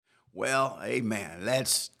Well, amen.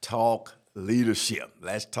 Let's talk leadership.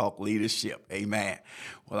 Let's talk leadership. Amen.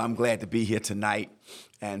 Well, I'm glad to be here tonight.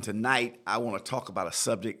 And tonight, I want to talk about a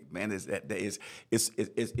subject, man, it's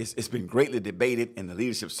been greatly debated in the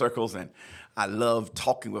leadership circles. And I love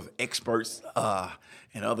talking with experts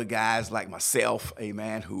and other guys like myself,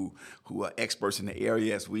 amen, who are experts in the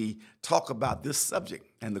area as we talk about this subject.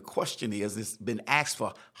 And the question is, it's been asked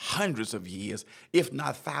for hundreds of years, if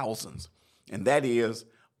not thousands. And that is,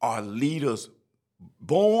 are leaders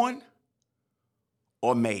born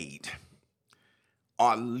or made?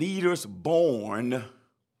 Are leaders born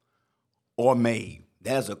or made?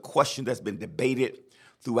 That's a question that's been debated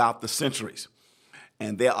throughout the centuries.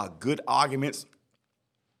 And there are good arguments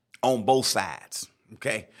on both sides.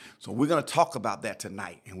 Okay? So we're going to talk about that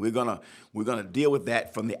tonight. And we're going to deal with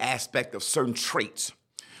that from the aspect of certain traits.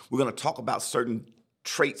 We're going to talk about certain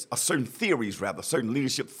traits, or certain theories, rather, certain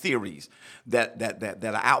leadership theories that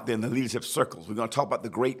are out there in the leadership circles. We're going to talk about the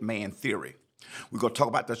great man theory. We're going to talk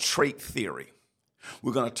about the trait theory.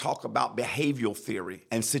 We're going to talk about behavioral theory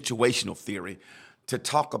and situational theory to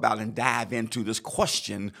talk about and dive into this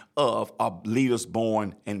question of are leaders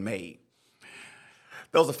born and made.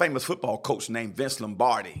 There was a famous football coach named Vince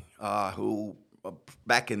Lombardi who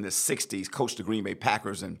back in the 60s coached the Green Bay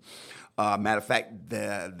Packers. And matter of fact,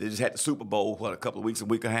 they just had the Super Bowl, a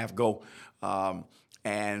week and a half ago.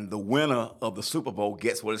 And the winner of the Super Bowl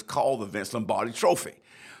gets what is called the Vince Lombardi Trophy.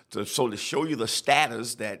 So to show you the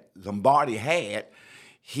status that Lombardi had,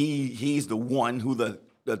 he's the one who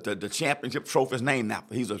the championship trophy is named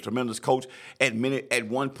after. He's a tremendous coach, at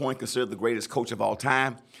one point considered the greatest coach of all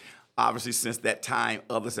time. Obviously, since that time,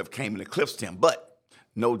 others have came and eclipsed him, but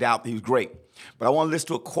no doubt he was great. But I want to listen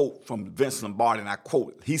to a quote from Vince Lombardi, and I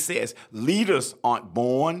quote. He says, "Leaders aren't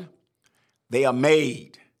born, they are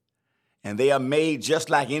made. And they are made just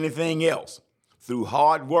like anything else, through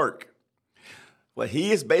hard work." What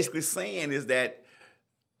he is basically saying is that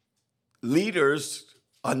leaders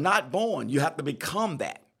are not born. You have to become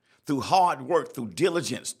that through hard work, through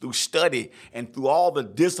diligence, through study, and through all the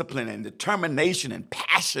discipline and determination and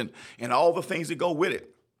passion and all the things that go with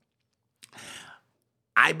it.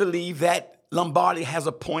 I believe that Lombardi has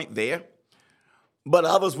a point there, but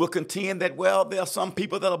others will contend that, well, there are some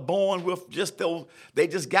people that are born with they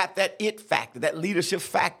just got that it factor, that leadership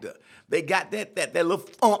factor. They got that little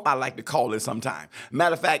thump, I like to call it sometimes.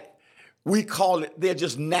 Matter of fact, we call it, they're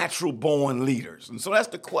just natural born leaders. And so that's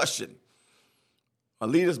the question. Are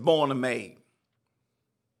leaders born or made?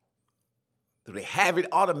 Do they have it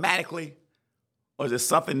automatically, or is it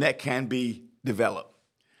something that can be developed?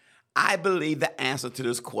 I believe the answer to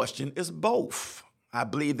this question is both. I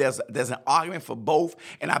believe there's an argument for both,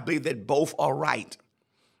 and I believe that both are right.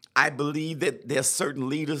 I believe that there's certain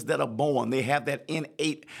leaders that are born. They have that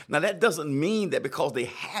innate. Now, that doesn't mean that because they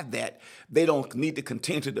have that, they don't need to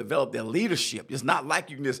continue to develop their leadership. It's not like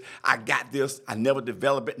you can just, I got this, I never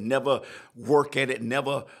develop it, never work at it,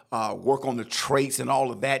 never work on the traits and all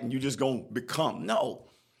of that, and you're just going to become. No,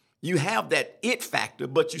 you have that it factor,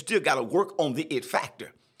 but you still got to work on the it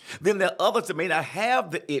factor. Then there are others that may not have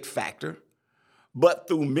the it factor, but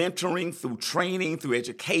through mentoring, through training, through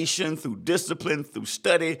education, through discipline, through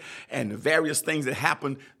study, and the various things that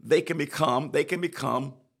happen, they can become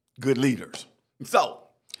good leaders. So,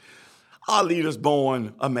 are leaders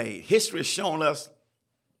born or made? History has shown us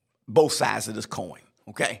both sides of this coin,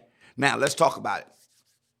 okay? Now, let's talk about it.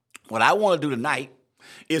 What I want to do tonight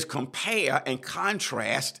is compare and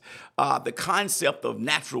contrast the concept of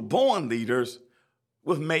natural born leaders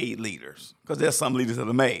with made leaders, because there's some leaders that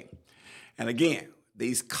are made. And again,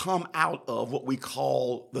 these come out of what we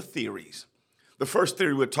call the theories. The first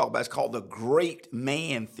theory we'll talk about is called the great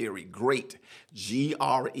man theory. Great,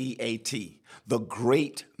 G-R-E-A-T, the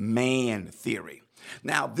great man theory.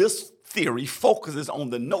 Now, this theory focuses on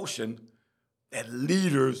the notion that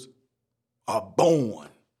leaders are born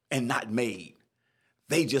and not made.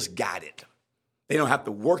 They just got it. They don't have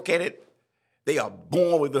to work at it. They are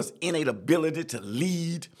born with this innate ability to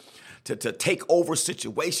lead, to take over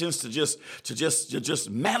situations, to just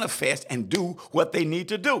manifest and do what they need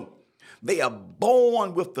to do. They are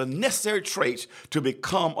born with the necessary traits to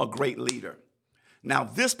become a great leader. Now,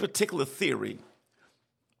 this particular theory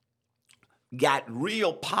got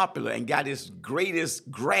real popular and got its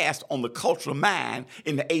greatest grasp on the cultural mind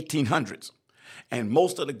in the 1800s. And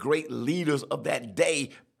most of the great leaders of that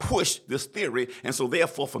day pushed this theory. And so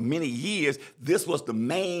therefore, for many years, this was the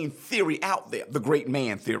main theory out there, the great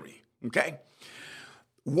man theory, okay?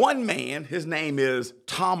 One man, his name is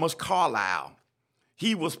Thomas Carlyle.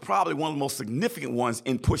 He was probably one of the most significant ones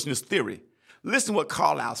in pushing this theory. Listen what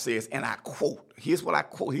Carlyle says, and I quote. Here's what I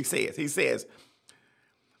quote. He says,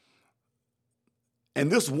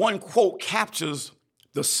 And this one quote captures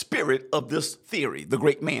the spirit of this theory, the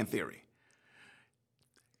great man theory.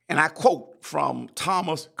 And I quote from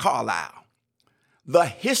Thomas Carlyle: "The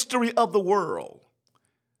history of the world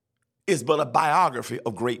is but a biography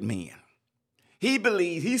of great men."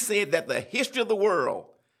 He said that the history of the world,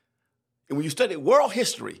 and when you study world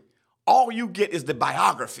history, all you get is the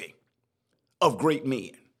biography of great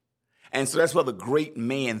men. And so that's where the great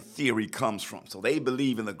man theory comes from. So they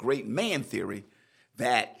believe in the great man theory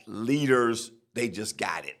that leaders, they just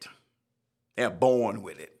got it. They're born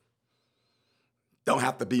with it. Don't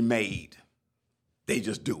have to be made. They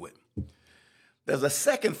just do it. There's a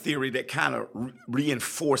second theory that kind of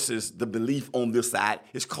reinforces the belief on this side.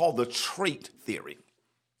 It's called the trait theory.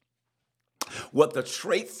 What the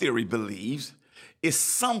trait theory believes is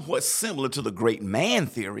somewhat similar to the great man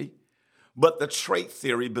theory, but the trait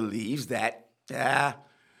theory believes that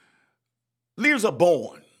leaders are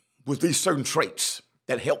born with these certain traits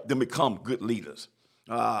that help them become good leaders.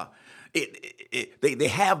 They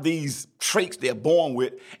have these traits they're born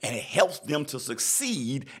with, and it helps them to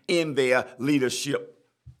succeed in their leadership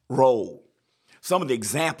role. Some of the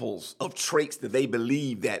examples of traits that they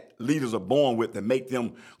believe that leaders are born with that make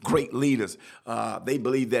them great leaders, they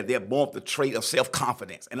believe that they're born with the trait of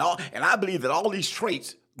self-confidence. And I believe that all these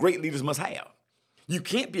traits great leaders must have. You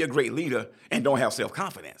can't be a great leader and don't have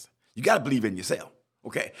self-confidence. You got to believe in yourself.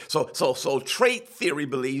 Okay, so trait theory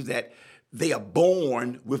believes that they are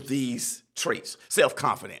born with these traits: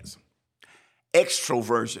 self-confidence,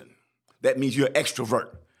 extroversion. That means you're an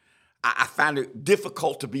extrovert. I find it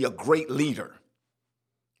difficult to be a great leader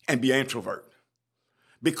and be an introvert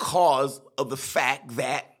because of the fact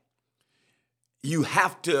that you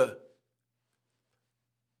have to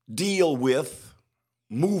deal with,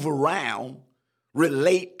 move around,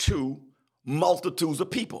 relate to multitudes of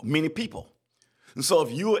people, many people. And so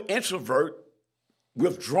if you're an introvert,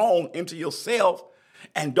 withdrawn into yourself,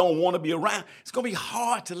 and don't want to be around, it's going to be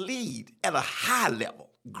hard to lead at a high level,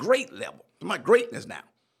 great level. My greatness now.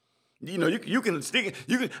 You know, you can stick.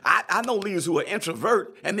 I know leaders who are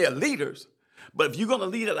introvert and they're leaders, but if you're going to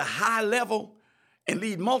lead at a high level and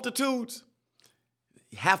lead multitudes,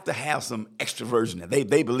 you have to have some extroversion.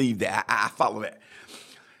 They believe that. I follow that.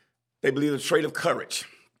 They believe the trait of courage.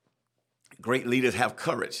 Great leaders have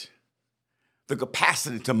courage, the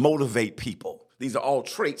capacity to motivate people. These are all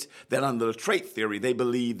traits that under the trait theory, they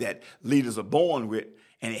believe that leaders are born with,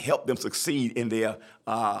 and it helps them succeed in their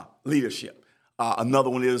leadership. Another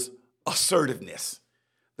one is assertiveness.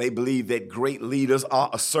 They believe that great leaders are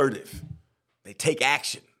assertive. They take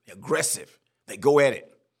action. They're aggressive. They go at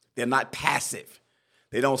it. They're not passive.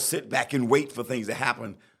 They don't sit back and wait for things to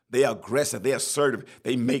happen. They are aggressive. They're assertive.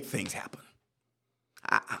 They make things happen.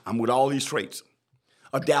 I'm with all these traits.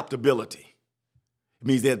 Adaptability. It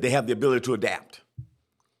means that they have the ability to adapt,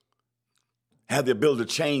 have the ability to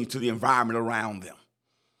change to the environment around them.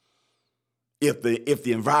 If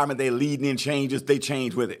the environment they're leading in changes, they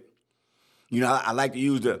change with it. You know, I like to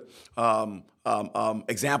use the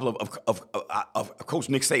example of Coach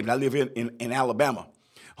Nick Saban. I live in Alabama,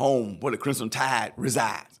 home where the Crimson Tide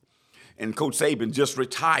resides. And Coach Saban just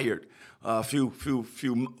retired a few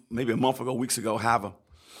maybe a month ago, weeks ago, however.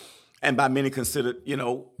 And by many considered, you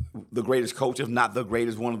know, the greatest coach, if not the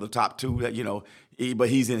greatest, one of the top two. That but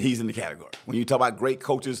he's in the category. When you talk about great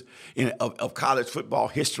coaches of college football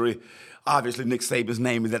history, obviously Nick Saban's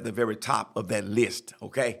name is at the very top of that list.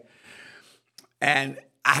 Okay, and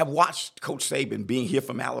I have watched Coach Saban being here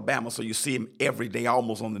from Alabama, so you see him every day,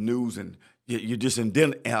 almost on the news, and you're just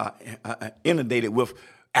inundated with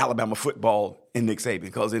Alabama football in Nick Saban,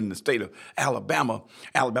 because in the state of Alabama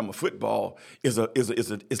football is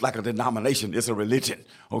like a denomination. It's a religion.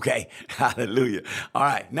 Okay, hallelujah. All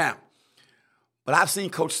right, now, but I've seen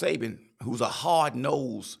Coach Saban, who's a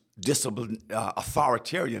hard-nosed,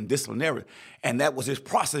 authoritarian disciplinarian, and that was his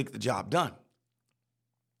process to get the job done.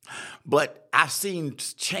 But I've seen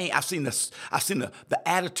change. I've seen the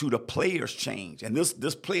attitude of players change, and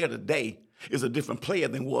this player today is a different player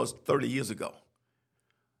than was 30 years ago.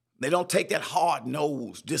 They don't take that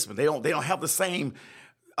hard-nosed discipline. They don't have the same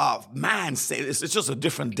mindset. It's just a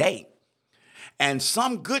different day. And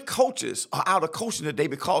some good coaches are out of coaching today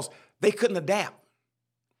because they couldn't adapt.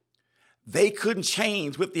 They couldn't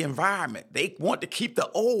change with the environment. They want to keep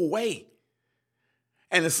the old way.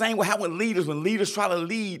 And the same will happen with leaders. When leaders try to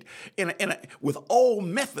lead with old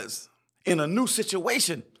methods in a new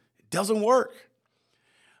situation, it doesn't work.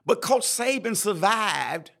 But Coach Saban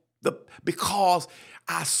survived because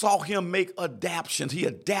I saw him make adaptations. He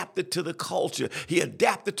adapted to the culture. He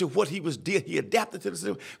adapted to what he was doing. He adapted to the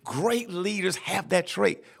system. Great leaders have that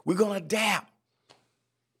trait. We're going to adapt.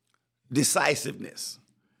 Decisiveness.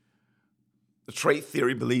 The trait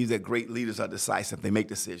theory believes that great leaders are decisive. They make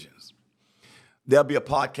decisions. There'll be a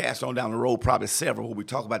podcast on down the road, probably several, where we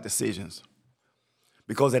talk about decisions.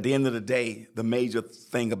 Because at the end of the day, the major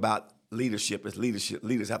thing about leadership is leadership.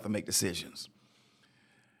 Leaders have to make decisions.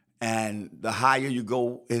 And the higher you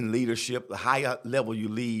go in leadership, the higher level you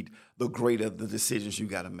lead, the greater the decisions you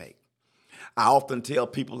got to make. I often tell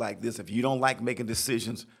people like this, if you don't like making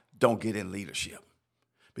decisions, don't get in leadership.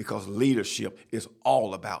 Because leadership is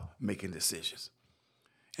all about making decisions.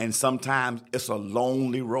 And sometimes it's a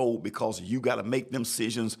lonely road because you got to make them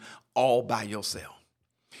decisions all by yourself.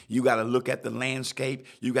 You got to look at the landscape.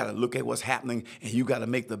 You got to look at what's happening, and you got to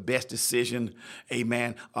make the best decision,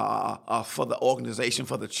 amen, for the organization,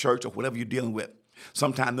 for the church, or whatever you're dealing with.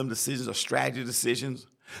 Sometimes them decisions are strategy decisions.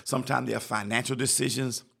 Sometimes they are financial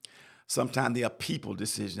decisions. Sometimes they are people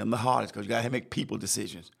decisions. And the hardest because you got to make people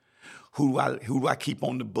decisions. Who do I keep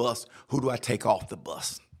on the bus? Who do I take off the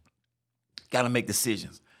bus? Got to make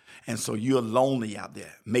decisions. And so you're lonely out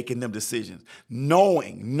there making them decisions,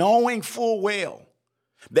 knowing full well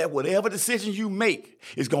that whatever decision you make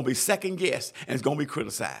is going to be second guessed and it's going to be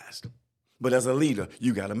criticized. But as a leader,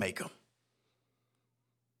 you got to make them.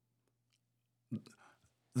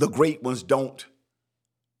 The great ones don't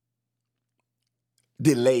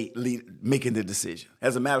delay making the decision.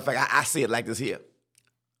 As a matter of fact, I say it like this here.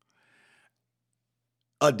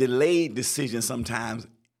 A delayed decision sometimes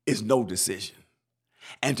is no decision.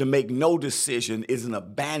 And to make no decision is an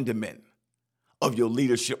abandonment of your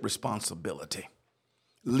leadership responsibility.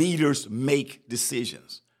 Leaders make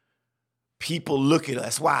decisions. People look at us.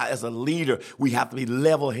 That's why as a leader, we have to be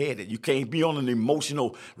level-headed. You can't be on an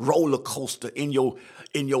emotional roller coaster in your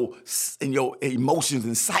emotions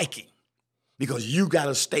and psyche because you got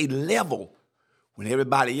to stay level when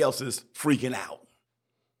everybody else is freaking out.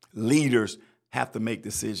 Leaders have to make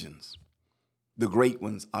decisions. The great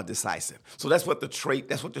ones are decisive. So that's what the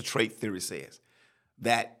trait theory says,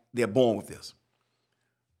 that they're born with this.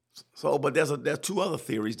 So, but there are two other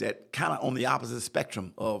theories that kind of on the opposite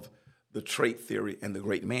spectrum of the trait theory and the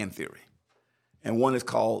great man theory. And one is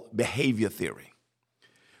called behavior theory.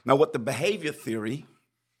 Now, what the behavior theory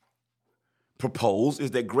proposed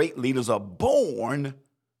is that great leaders are born.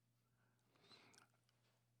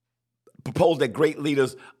 Propose that great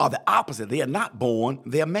leaders are the opposite. They are not born,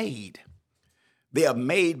 they are made. They are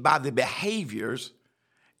made by the behaviors,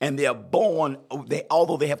 and they are born,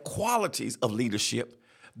 although they have qualities of leadership,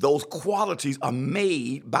 those qualities are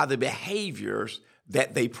made by the behaviors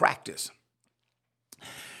that they practice.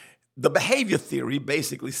 The behavior theory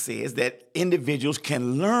basically says that individuals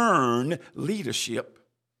can learn leadership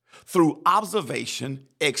through observation,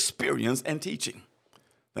 experience, and teaching.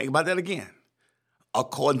 Think about that again.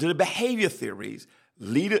 According to the behavior theories,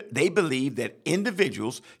 they believe that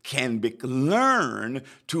individuals can learn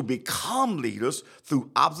to become leaders through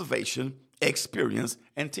observation, experience,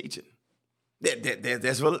 and teaching.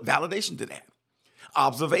 There's validation to that.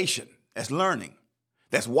 Observation, that's learning.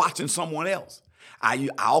 That's watching someone else. I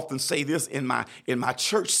often say this in my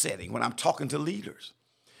church setting when I'm talking to leaders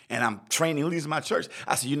and I'm training leaders in my church.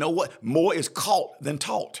 I say, you know what? More is caught than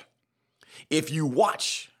taught. If you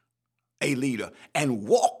watch a leader and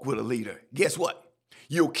walk with a leader, guess what?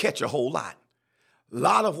 You'll catch a whole lot. A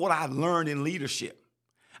lot of what I've learned in leadership,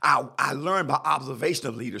 I learned by observation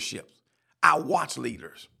of leadership. I watch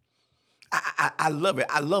leaders. I love it.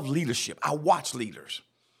 I love leadership. I watch leaders.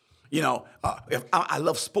 You know, I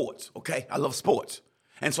love sports, okay? I love sports.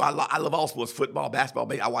 And so I love all sports, football, basketball,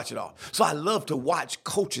 baseball, I watch it all. So I love to watch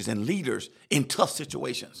coaches and leaders in tough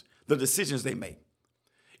situations, the decisions they make.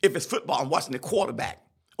 If it's football, I'm watching the quarterback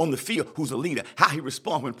on the field who's a leader, how he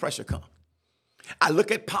responds when pressure comes. I look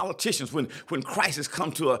at politicians when crisis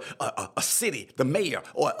come to a city, the mayor,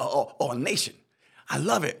 or a nation. I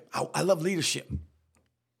love it. I love leadership.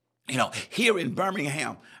 You know, here in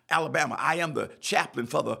Birmingham, Alabama, I am the chaplain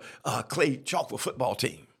for the Clay Chalkford football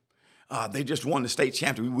team. They just won the state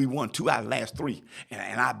championship. We won 2 out of the last 3.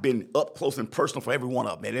 And I've been up close and personal for every one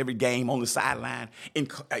of them. At every game, on the sideline.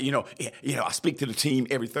 I speak to the team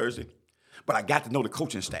every Thursday. But I got to know the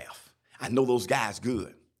coaching staff. I know those guys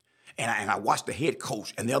good. And I watched the head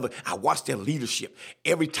coach and I watched their leadership.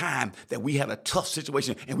 Every time that we had a tough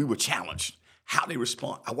situation and we were challenged, how they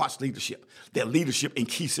respond. I watched leadership, their leadership in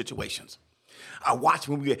key situations. I watch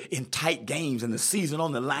when we get in tight games and the season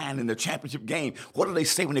on the line in the championship game. What do they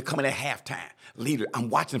say when they come in at halftime? Leader, I'm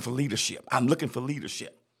watching for leadership. I'm looking for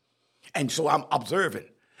leadership. And so I'm observing.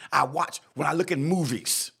 I watch when I look at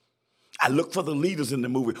movies. I look for the leaders in the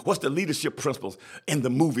movie. What's the leadership principles in the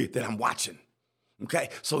movie that I'm watching? Okay,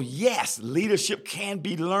 so yes, leadership can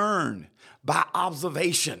be learned by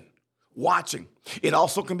observation, watching. It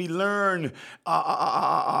also can be learned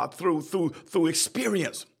through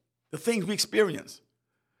experience, the things we experience.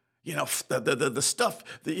 You know, the stuff,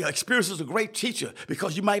 the experience is a great teacher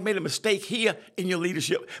because you might make a mistake here in your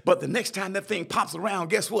leadership, but the next time that thing pops around,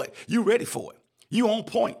 guess what? You're ready for it. You on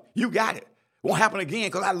point. You got it. Won't happen again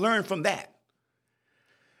because I learned from that.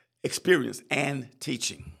 Experience and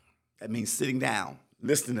teaching. That means sitting down,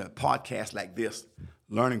 listening to a podcast like this,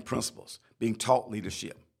 learning principles, being taught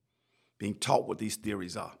leadership, being taught what these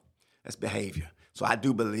theories are. That's behavior. So I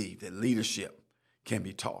do believe that leadership can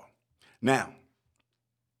be taught. Now,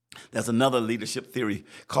 there's another leadership theory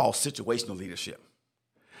called situational leadership.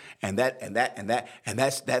 And that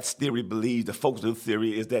theory believes, the focus of the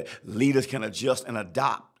theory is that leaders can adjust and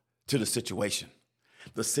adapt to the situation.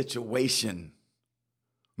 The situation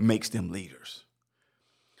makes them leaders.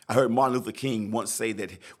 I heard Martin Luther King once say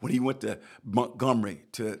that when he went to Montgomery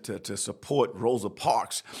to support Rosa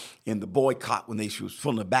Parks in the boycott when she was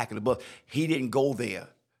from the back of the bus, he didn't go there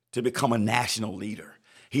to become a national leader.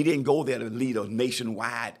 He didn't go there to lead a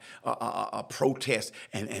nationwide protest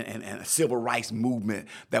and a civil rights movement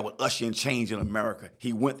that would usher in change in America.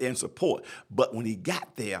 He went there in support. But when he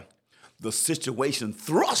got there, the situation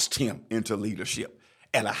thrust him into leadership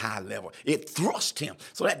at a high level. It thrust him.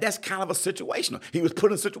 So that's kind of a situational. He was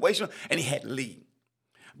put in a situation and he had to lead.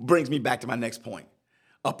 Brings me back to my next point,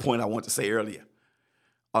 a point I want to say earlier.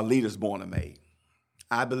 Are leaders born or made?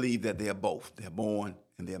 I believe that they're both. They're born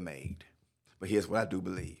and they're made. But here's what I do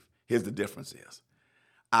believe. Here's the difference is.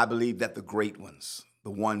 I believe that the great ones,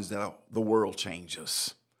 the ones that are the world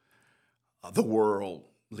changers, the world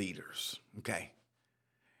leaders, okay?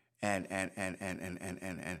 And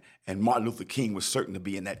Martin Luther King was certain to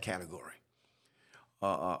be in that category.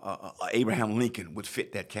 Abraham Lincoln would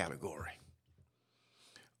fit that category.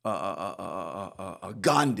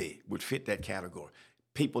 Gandhi would fit that category.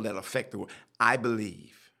 People that affect the world. I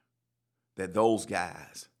believe that those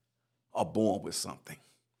guys are born with something.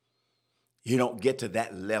 You don't get to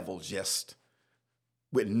that level just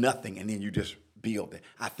with nothing and then you just build it.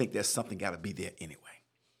 I think there's something got to be there anyway.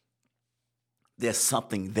 There's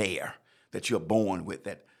something there that you're born with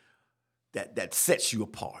that sets you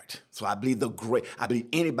apart. So I believe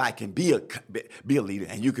anybody can be a leader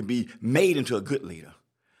and you can be made into a good leader.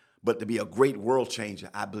 But to be a great world changer,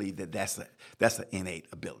 I believe that's an innate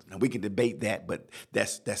ability. Now we can debate that, but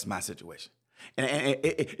that's my situation. And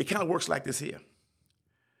it kind of works like this here.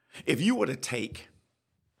 If you were to take,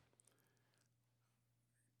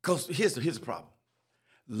 because here's the problem.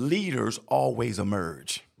 Leaders always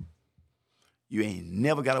emerge. You ain't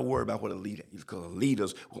never got to worry about what a leader is because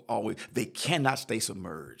leaders they cannot stay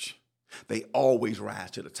submerged. They always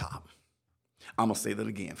rise to the top. I'm going to say that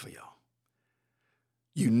again for y'all.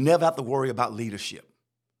 You never have to worry about leadership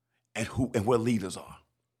and where leaders are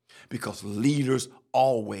because leaders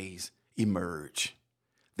always emerge.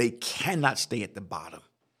 They cannot stay at the bottom.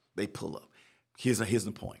 They pull up. Here's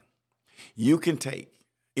the point. You can take,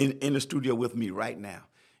 in the studio with me right now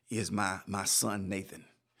is my son, Nathan.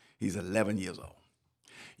 He's 11 years old.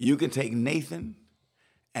 You can take Nathan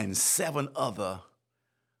and 7 other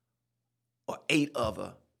or 8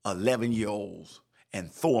 other 11-year-olds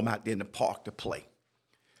and throw them out there in the park to play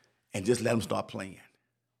and just let them start playing.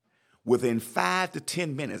 Within 5 to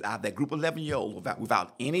 10 minutes out of that group of 11-year-olds,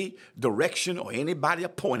 without any direction or anybody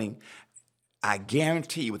pointing, I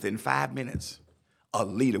guarantee within 5 minutes, a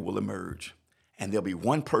leader will emerge. And there'll be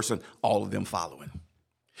one person, all of them following.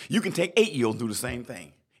 You can take 8-year-olds and do the same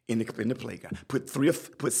thing in the playground. Put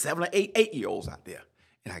 7 or 8 8-year-olds out there,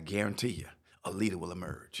 and I guarantee you, a leader will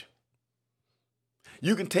emerge.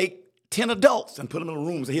 You can take 10 adults and put them in a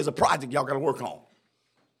room and say, here's a project y'all got to work on.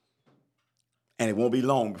 And it won't be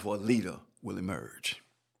long before a leader will emerge.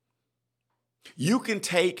 You can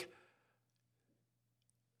take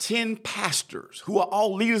 10 pastors who are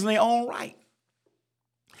all leaders in their own right.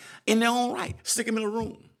 Stick them in a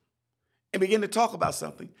room and begin to talk about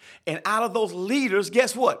something. And out of those leaders,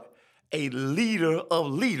 guess what? A leader of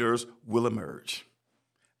leaders will emerge.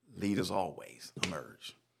 Leaders always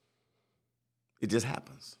emerge. It just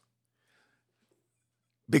happens.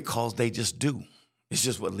 Because they just do. It's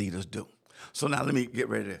just what leaders do. So now let me get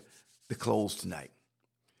ready to close tonight.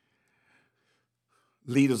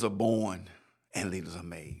 Leaders are born and leaders are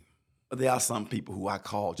made. But there are some people who I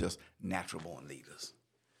call just natural born leaders.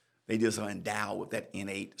 They just are endowed with that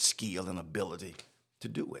innate skill and ability to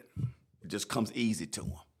do it. It just comes easy to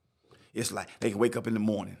them. It's like they can wake up in the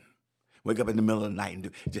morning, wake up in the middle of the night and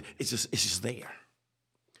do it. It's just there.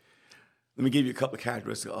 Let me give you a couple of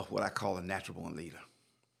characteristics of what I call a natural born leader.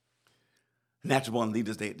 Natural born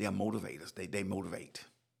leaders, they are motivators. They motivate.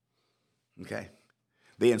 Okay?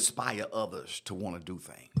 They inspire others to want to do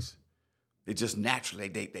things. They just naturally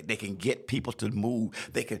they can get people to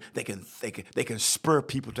move. They can spur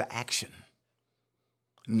people to action.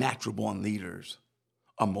 Natural born leaders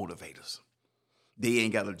are motivators. They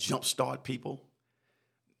ain't got to jumpstart people.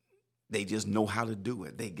 They just know how to do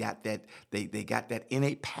it. They got that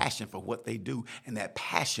innate passion for what they do, and that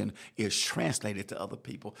passion is translated to other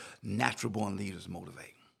people. Natural born leaders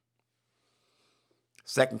motivate.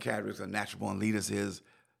 Second characteristic of natural born leaders is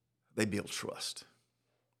they build trust.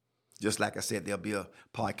 Just like I said, there'll be a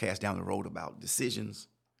podcast down the road about decisions.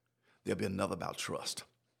 There'll be another about trust,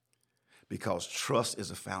 because trust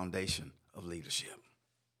is a foundation of leadership.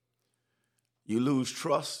 You lose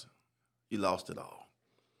trust, you lost it all.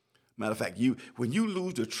 Matter of fact, when you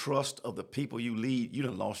lose the trust of the people you lead, you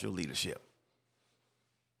done lost your leadership.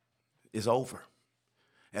 It's over.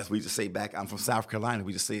 As we just say back, I'm from South Carolina,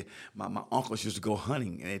 we just say my uncles used to go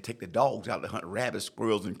hunting, and they'd take the dogs out to hunt rabbits,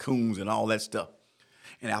 squirrels, and coons, and all that stuff.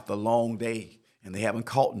 And after a long day, and they haven't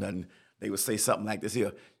caught nothing, they would say something like this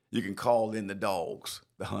here: you can call in the dogs,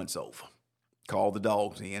 the hunt's over. Call the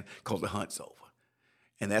dogs in, because the hunt's over.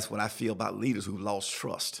 And that's what I feel about leaders who've lost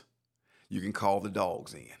trust. You can call the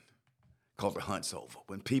dogs in, because the hunt's over.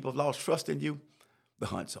 When people have lost trust in you, the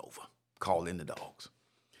hunt's over. Call in the dogs.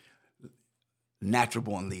 Natural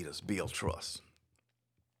born leaders build trust.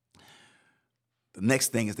 The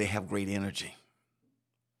next thing is they have great energy.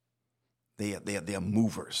 They are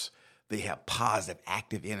movers. They have positive,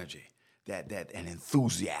 active energy. And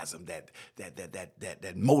enthusiasm that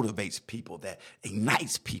motivates people, that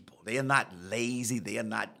ignites people. They are not lazy. They are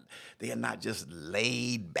not just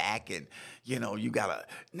laid back and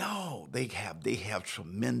no. They have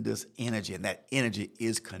tremendous energy, and that energy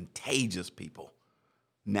is contagious. People,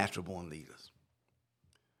 natural born leaders.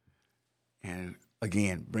 And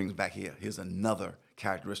again, brings back here. Here's another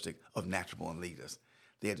characteristic of natural born leaders.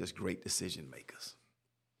 They are just great decision makers.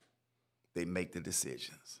 They make the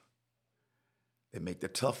decisions. They make the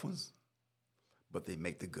tough ones, but they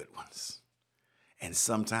make the good ones. And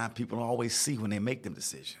sometimes people don't always see when they make them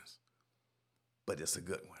decisions, but it's a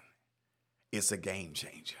good one. It's a game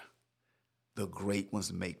changer. The great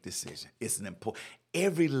ones make decisions. It's an important.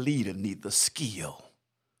 Every leader needs the skill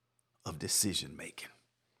of decision making,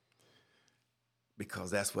 because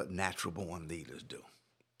that's what natural born leaders do.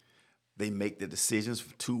 They make the decisions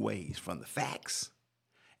for two ways: from the facts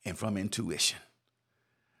and from intuition.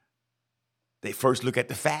 They first look at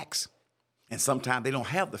the facts, and sometimes they don't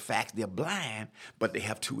have the facts. They're blind, but they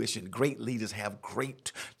have tuition. Great leaders have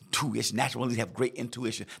great tuition. Natural leaders have great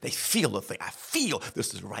intuition. They feel the thing. I feel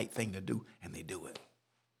this is the right thing to do, and they do it.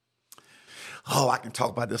 Oh, I can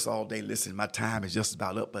talk about this all day. Listen, my time is just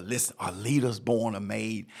about up, but listen, are leaders born or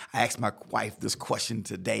made? I asked my wife this question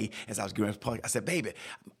today as I was getting ready to podcast. I said, baby,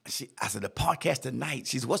 I said, the podcast tonight.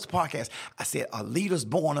 She said, what's the podcast? I said, are leaders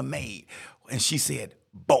born or made? And she said,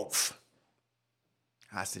 both.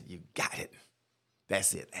 I said, you got it.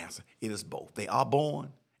 That's it, answer. It is both. They are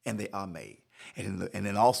born and they are made. And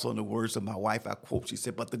then also in the words of my wife, I quote, she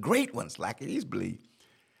said, but the great ones, like it is believed,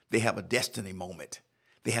 they have a destiny moment.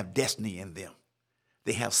 They have destiny in them.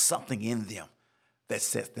 They have something in them that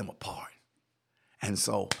sets them apart. And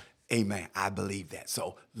so, amen, I believe that.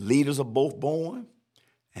 So leaders are both born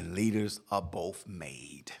and leaders are both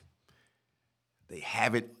made. They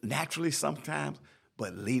have it naturally sometimes,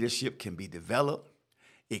 but leadership can be developed.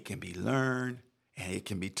 It can be learned, and it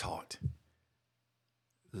can be taught.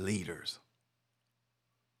 Leaders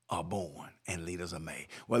are born, and leaders are made.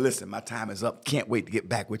 Well, listen, my time is up. Can't wait to get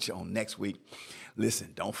back with you on next week.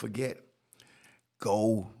 Listen, don't forget,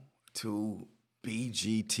 go to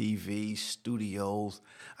BGTV Studios.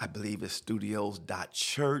 I believe it's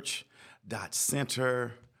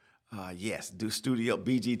studios.church.center. Yes, do studio,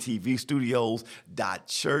 BGTV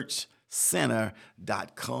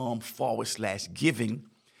Studios.churchcenter.com/giving.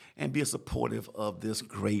 And be supportive of this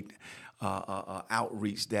great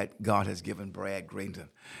outreach that God has given Brad Grayton.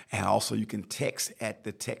 And also you can text at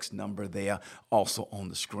the text number there, also on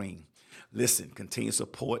the screen. Listen, continue to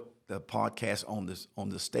support the podcast on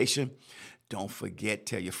the station. Don't forget,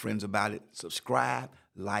 tell your friends about it. Subscribe,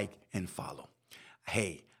 like, and follow.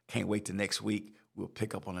 Hey, can't wait till next week. We'll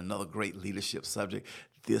pick up on another great leadership subject.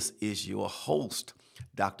 This is your host,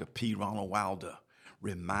 Dr. P. Ronald Wilder,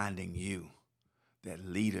 reminding you that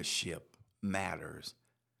leadership matters,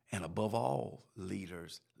 and above all,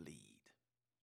 leaders lead.